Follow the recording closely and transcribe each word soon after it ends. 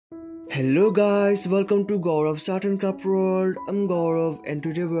Hello guys, welcome to gourabsartcraftworld. I'm Gaurav and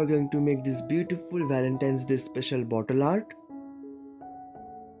today we are going to make this beautiful Valentine's Day special bottle art.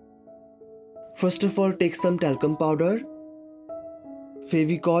 First of all, take some talcum powder,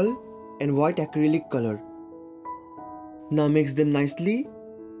 Fevicol and white acrylic color. Now mix them nicely.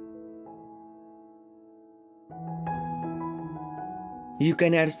 You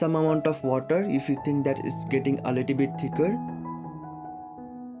can add some amount of water if you think that it's getting a little bit thicker.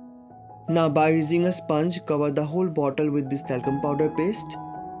 Now by using a sponge, cover the whole bottle with this talcum powder paste.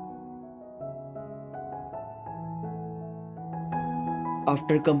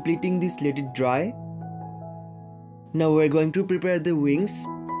 After completing this, let it dry. Now we are going to prepare the wings.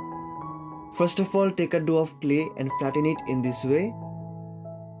 First of all, take a dough of clay and flatten it in this way.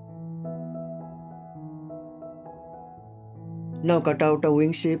 Now cut out a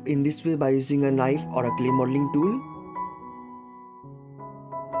wing shape in this way by using a knife or a clay modeling tool.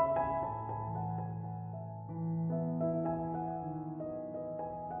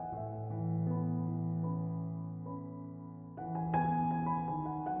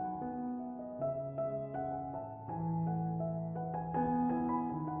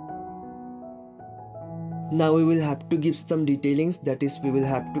 Now we will have to give some detailings, that is, we will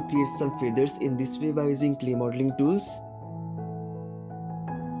have to create some feathers in this way by using clay modeling tools.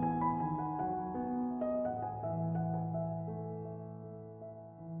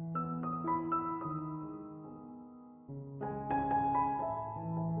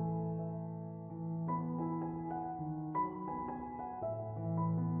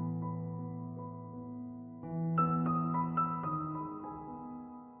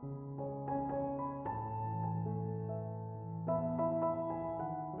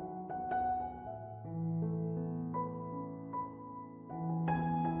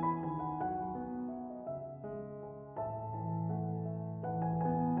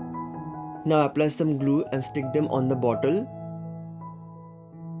 Now apply some glue and stick them on the bottle.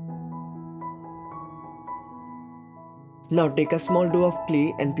 Now take a small dough of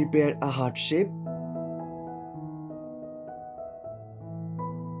clay and prepare a heart shape.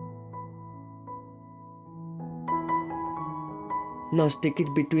 Now stick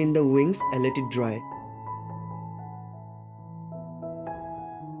it between the wings and let it dry.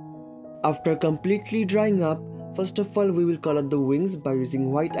 After completely drying up, first of all, we will color the wings by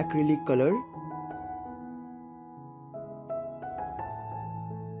using white acrylic color.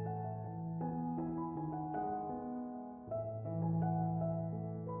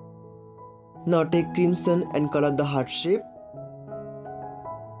 Now take crimson and color the heart shape.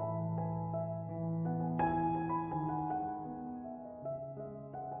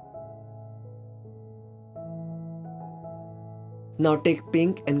 Now take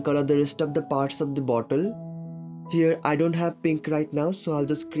pink and color the rest of the parts of the bottle. Here I don't have pink right now, so I'll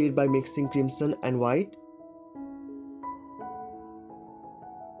just create by mixing crimson and white.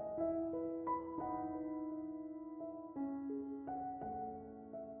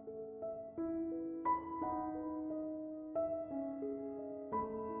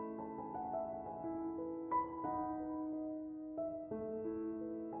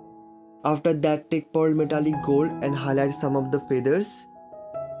 After that, take pearl metallic gold and highlight some of the feathers.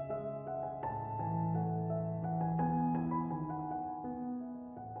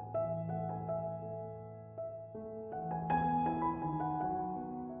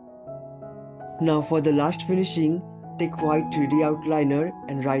 Now for the last finishing, take white 3D outliner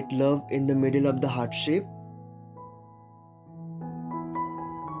and write love in the middle of the heart shape.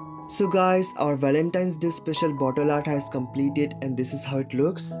 So guys, our Valentine's Day special bottle art has completed and this is how it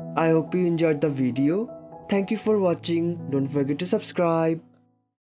looks. I hope you enjoyed the video. Thank you for watching. Don't forget to subscribe.